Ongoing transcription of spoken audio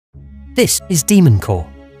This is Demon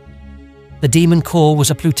Core. The Demon Core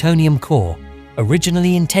was a plutonium core,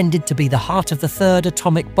 originally intended to be the heart of the third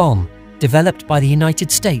atomic bomb developed by the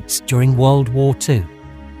United States during World War II.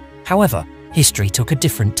 However, history took a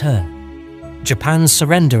different turn. Japan's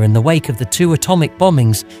surrender in the wake of the two atomic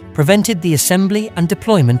bombings prevented the assembly and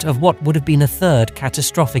deployment of what would have been a third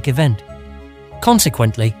catastrophic event.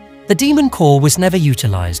 Consequently, the Demon Core was never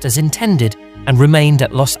utilized as intended and remained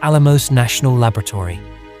at Los Alamos National Laboratory,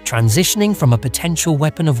 transitioning from a potential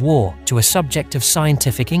weapon of war to a subject of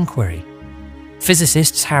scientific inquiry.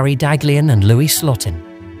 Physicists Harry Daghlian and Louis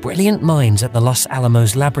Slotin, brilliant minds at the Los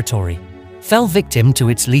Alamos Laboratory, fell victim to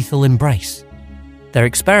its lethal embrace. Their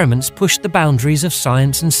experiments pushed the boundaries of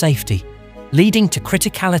science and safety, leading to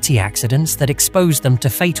criticality accidents that exposed them to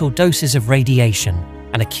fatal doses of radiation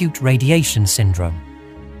and acute radiation syndrome.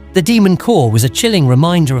 The Demon Core was a chilling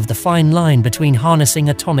reminder of the fine line between harnessing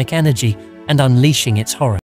atomic energy and unleashing its horror.